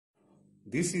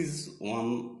This is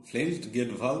one flanged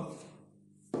gate valve.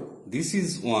 This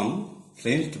is one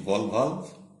flanged ball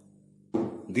valve.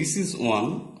 This is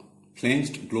one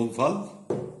flanged globe valve.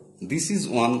 This is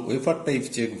one wafer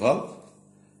type check valve.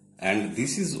 And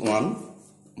this is one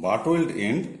butt-weld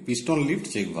end piston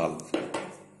lift check valve.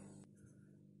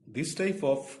 This type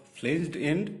of flanged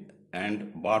end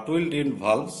and butt-weld end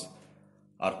valves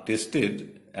are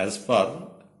tested as per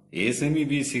ASME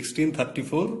B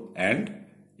 1634 and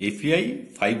FEI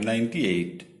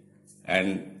 598,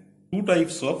 and two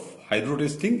types of hydro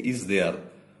testing is there.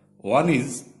 One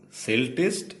is cell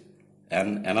test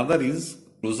and another is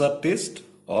closure test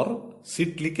or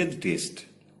seat leakage test.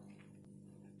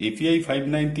 FEI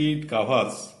 598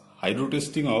 covers hydro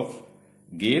testing of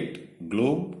gate,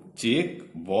 globe,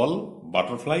 check, ball,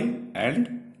 butterfly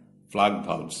and flag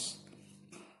valves.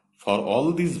 For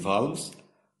all these valves,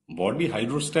 body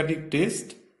hydrostatic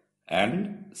test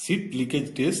and seat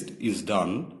leakage test is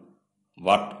done,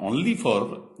 but only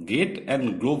for gate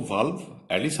and globe valve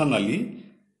additionally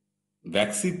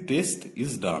backseat test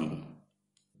is done.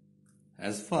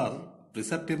 As per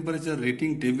pressure temperature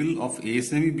rating table of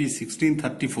ASME B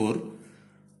 1634,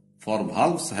 for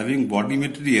valves having body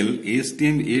material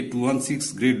ASTM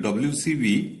A216 grade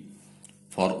WCB,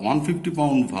 for 150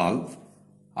 pound valve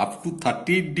up to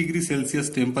 38 degrees Celsius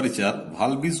temperature,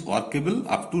 valve is workable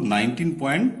up to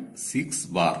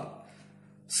 19.6 bar,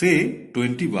 say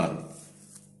 20 bar.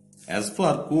 As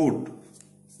per code,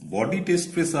 body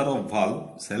test pressure of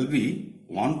valve shall be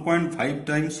 1.5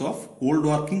 times of cold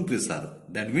working pressure,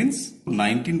 that means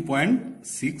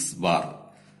 19.6 bar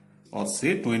or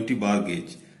say 20 bar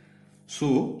gauge.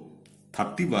 So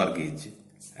 30 bar gauge,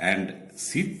 and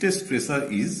seat test pressure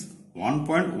is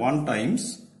 1.1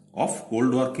 times of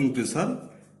cold working pressure,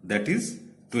 that is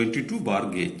 22 bar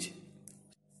gauge.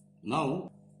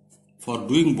 Now for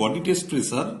doing body test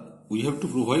pressure, we have to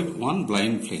provide one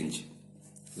blind flange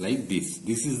like this.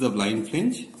 This is the blind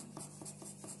flange,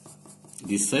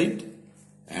 this side,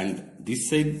 and this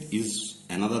side is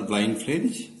another blind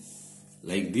flange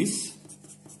like this.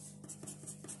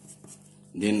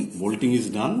 Then bolting is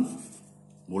done,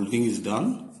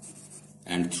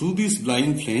 and through this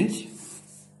blind flange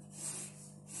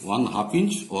 1/2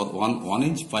 inch or 1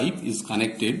 inch pipe is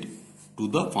connected to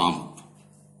the pump.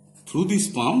 Through this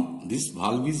pump, this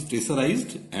valve is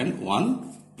pressurized and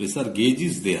one pressure gauge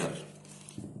is there.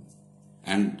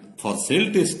 And for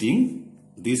cell testing,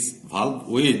 this valve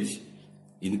wedge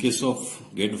in case of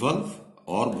gate valve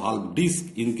or valve disc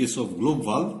in case of globe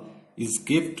valve is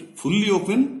kept fully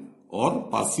open or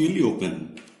partially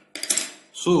open.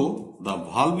 So the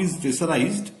valve is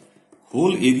pressurized.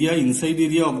 Whole area, inside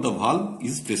area of the valve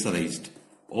is pressurized.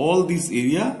 All this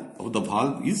area of the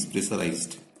valve is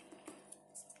pressurized.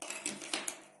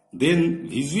 Then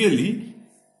visually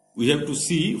we have to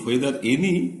see whether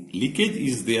any leakage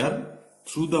is there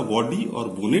through the body or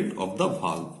bonnet of the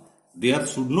valve. There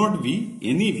should not be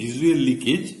any visual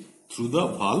leakage through the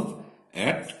valve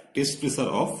at test pressure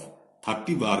of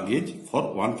 30 bar gauge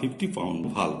for 150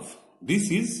 pound valve. This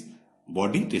is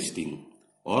body testing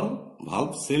or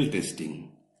valve cell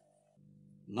testing.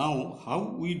 Now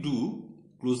how we do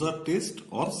closure test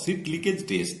or seat leakage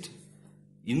test?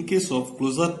 In case of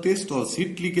closure test or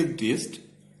seat leakage test,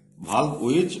 valve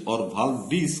wedge or valve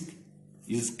disc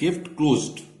is kept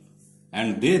closed,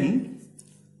 and then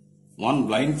one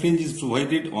blind flange is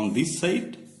provided on this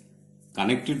side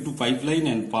connected to pipeline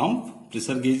and pump.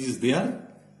 Pressure gauge is there,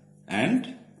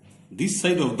 and this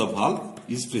side of the valve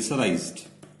is pressurized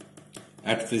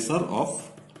at pressure of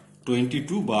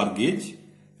 22 bar gauge,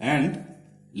 and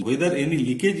whether any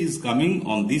leakage is coming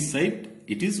on this side,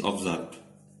 it is observed.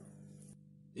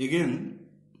 Again,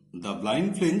 the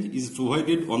blind flange is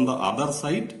provided on the other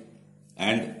side,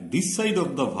 and this side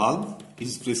of the valve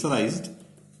is pressurized,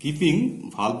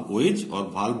 keeping valve wedge or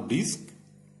valve disc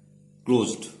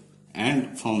closed,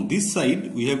 and from this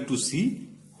side we have to see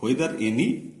whether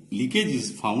any leakage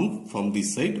is found from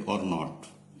this side or not.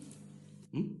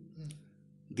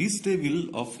 This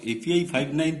table of FEI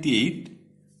 598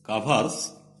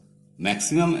 covers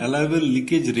maximum allowable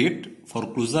leakage rate for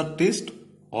closure test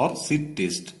or seat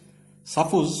test.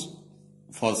 Suppose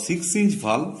for 6-inch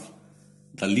valve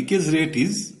the leakage rate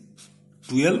is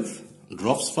 12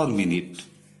 drops per minute.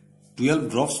 12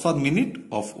 drops per minute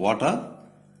of water.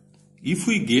 If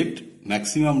we get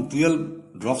maximum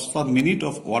 12 drops per minute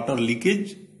of water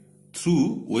leakage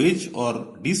through wedge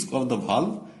or disc of the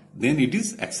valve, then it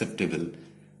is acceptable.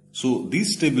 So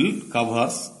this table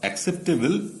covers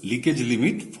acceptable leakage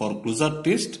limit for closure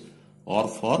test or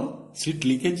for seat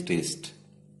leakage test.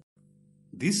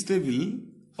 This table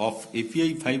of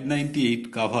FEI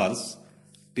 598 covers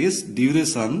test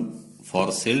duration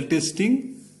for cell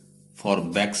testing, for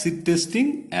backseat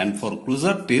testing and for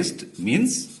closure test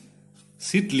means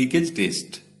seat leakage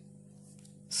test.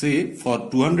 Say for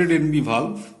 200 NB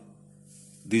valve,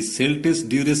 the cell test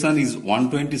duration is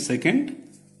 120 second,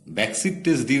 backseat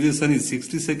test duration is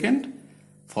 60 second.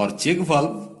 For check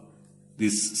valve,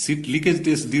 this seat leakage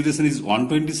test duration is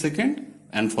 120 second,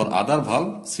 and for other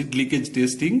valve, seat leakage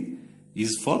testing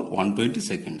is for 120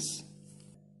 seconds.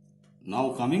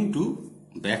 Now coming to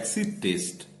backseat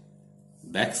test.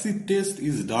 Backseat test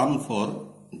is done for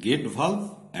gate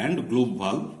valve and globe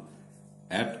valve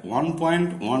at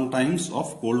 1.1 times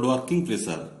of cold working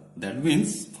pressure. That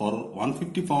means for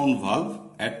 150 pound valve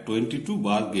at 22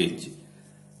 bar gauge.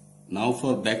 Now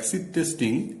for backseat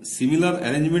testing, similar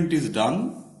arrangement is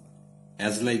done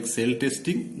as like cell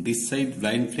testing. This side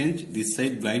blind flange, this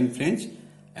side blind flange,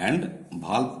 and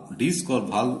valve disc or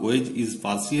valve wedge is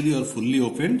partially or fully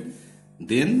opened.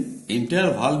 Then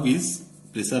entire valve is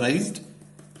pressurized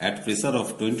at pressure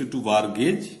of 22 bar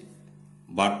gauge.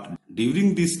 But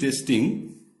during this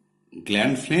testing,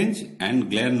 gland flange and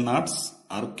gland nuts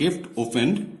are kept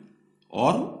opened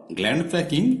or gland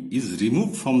packing is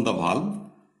removed from the valve,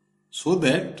 so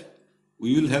that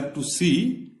we will have to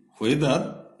see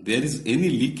whether there is any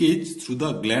leakage through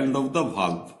the gland of the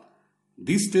valve.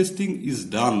 This testing is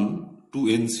done to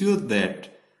ensure that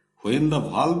when the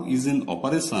valve is in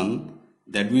operation,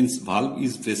 that means valve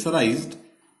is pressurized,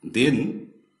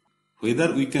 then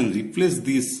whether we can replace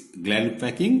this gland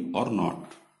packing or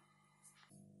not.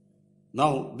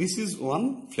 Now this is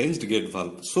one flanged gate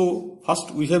valve. So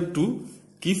first we have to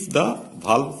keep the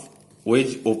valve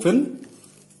wedge open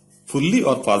fully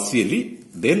or partially.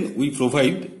 Then we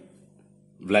provide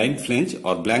blind flange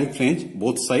or blank flange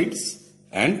both sides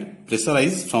and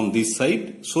pressurize from this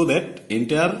side, so that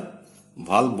entire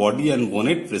valve body and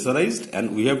bonnet pressurized,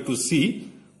 and we have to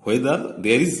see whether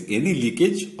there is any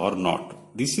leakage or not.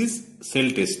 This is cell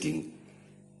testing.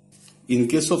 In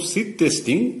case of seat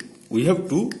testing, we have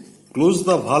to close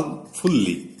the valve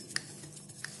fully.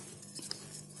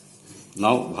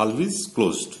 Now valve is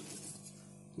closed.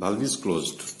 Valve is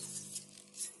closed.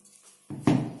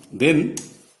 Then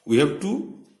we have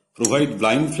to provide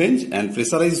blind flange and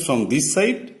pressurize from this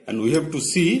side, and we have to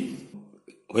see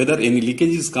whether any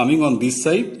leakage is coming on this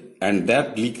side and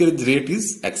that leakage rate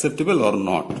is acceptable or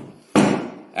not.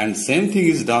 And same thing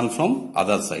is done from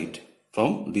other side,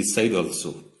 from this side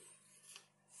also.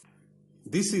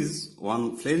 This is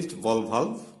one flanged ball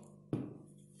valve.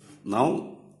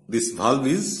 Now this valve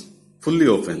is fully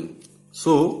open.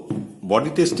 So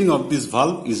body testing of this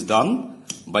valve is done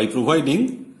by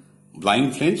providing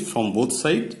blind flange from both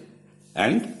sides,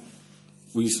 and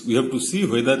we have to see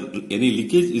whether any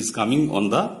leakage is coming on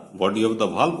the body of the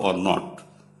valve or not.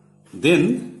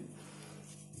 Then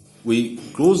we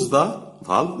close the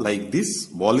valve like this.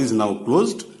 Ball is now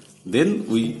closed. Then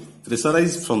we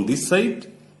pressurize from this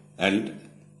side and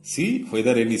see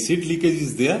whether any seat leakage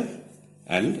is there,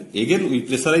 and again we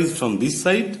pressurize from this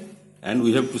side and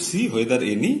we have to see whether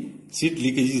any seat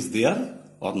leakage is there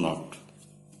or not.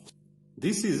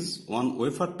 This is one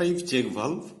wafer type check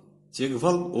valve. Check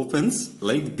valve opens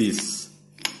like this.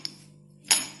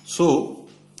 So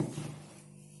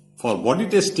for body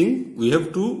testing, we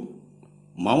have to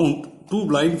mount two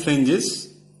blind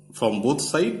flanges from both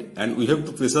sides, and we have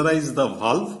to pressurize the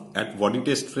valve at body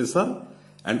test pressure,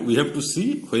 and we have to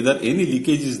see whether any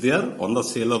leakage is there on the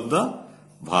cell of the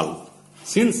valve.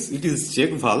 Since it is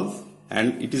check valve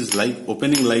and it is like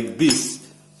opening like this,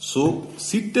 so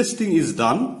seat testing is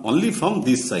done only from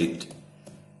this side.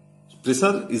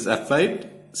 Pressure is applied,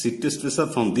 seat test pressure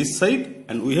from this side,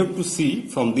 and we have to see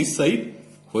from this side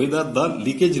whether the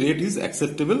leakage rate is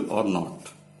acceptable or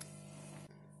not.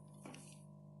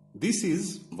 This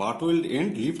is butt weld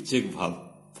end lift check valve.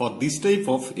 For this type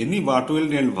of any butt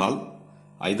weld end valve,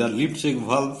 either lift check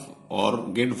valve or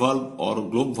gate valve or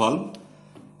globe valve,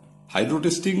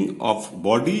 hydrotesting of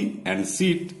body and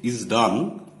seat is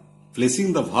done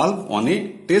placing the valve on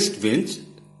a test bench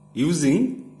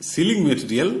using sealing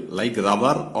material like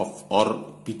rubber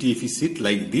or PTFE sheet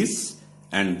like this,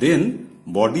 and then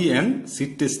body and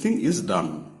seat testing is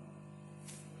done.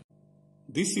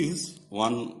 This is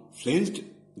one flanged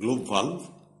globe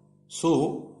valve.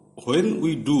 So when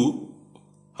we do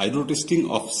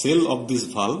hydrotesting of cell of this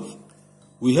valve,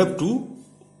 we have to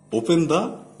open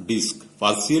the disc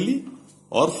partially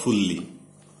or fully.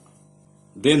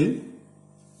 Then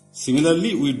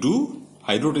similarly we do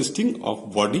hydrotesting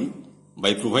of body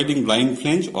by providing blind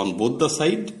flange on both the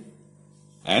side,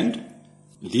 and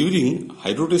during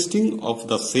hydrotesting of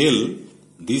the cell,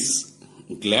 these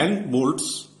gland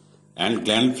bolts and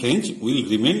gland flange will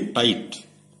remain tight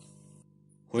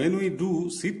When we do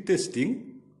seat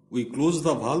testing, we close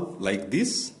the valve like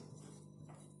this.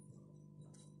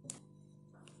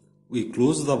 We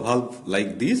close the valve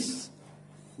like this.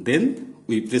 Then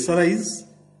we pressurize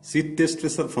seat test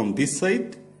pressure from this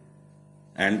side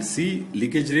and see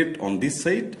leakage rate on this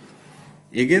side.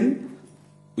 Again,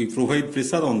 we provide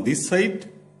pressure on this side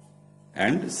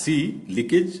and see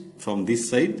leakage from this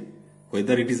side,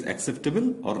 whether it is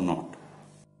acceptable or not.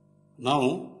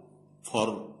 Now,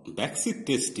 for backseat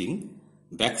testing,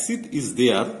 backseat is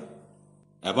there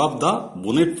above the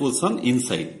bonnet portion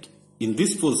inside. In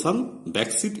this portion,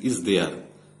 backseat is there.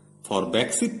 For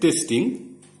backseat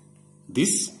testing,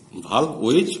 this valve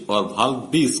wedge or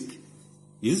valve disc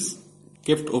is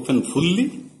kept open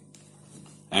fully,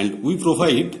 and we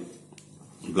provide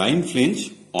blind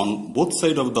flange on both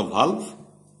sides of the valve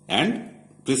and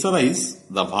pressurize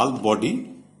the valve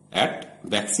body at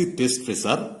backseat test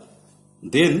pressure.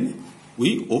 Then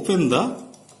we open the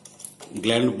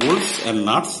gland bolts and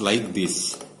nuts like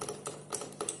this.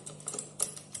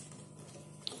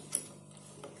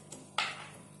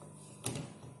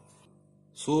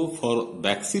 So for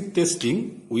backseat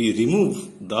testing, we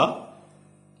remove the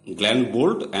gland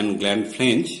bolt and gland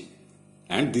flange,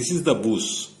 and this is the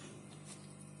bush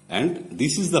and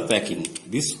this is the packing.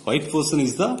 This white portion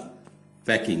is the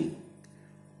packing.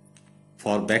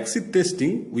 For backseat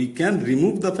testing, we can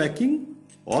remove the packing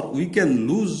or we can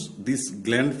lose this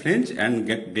gland flange and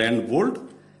gland bolt,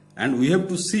 and we have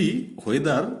to see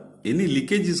whether any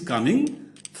leakage is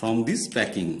coming from this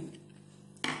packing.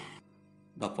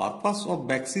 The purpose of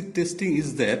backseat testing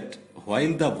is that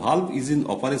while the valve is in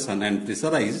operation and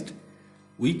pressurized,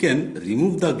 we can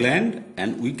remove the gland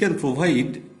and we can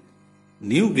provide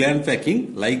new gland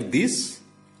packing like this,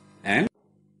 and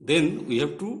then we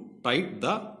have to tighten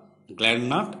the gland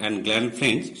nut and gland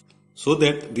flange so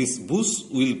that this bush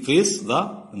will face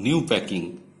the new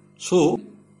packing. So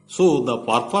the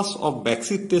purpose of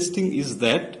backseat testing is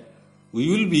that we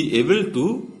will be able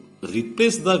to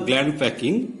replace the gland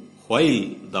packing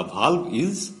while the valve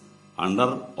is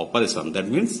under operation, that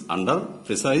means under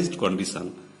pressurized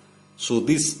condition. So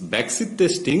this backseat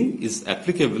testing is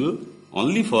applicable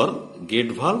only for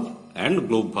gate valve and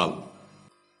globe valve.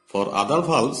 For other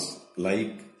valves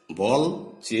like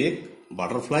ball, check,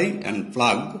 butterfly and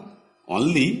plug,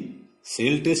 only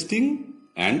shell testing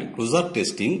and closure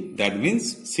testing, that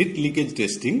means seat leakage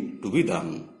testing, to be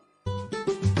done.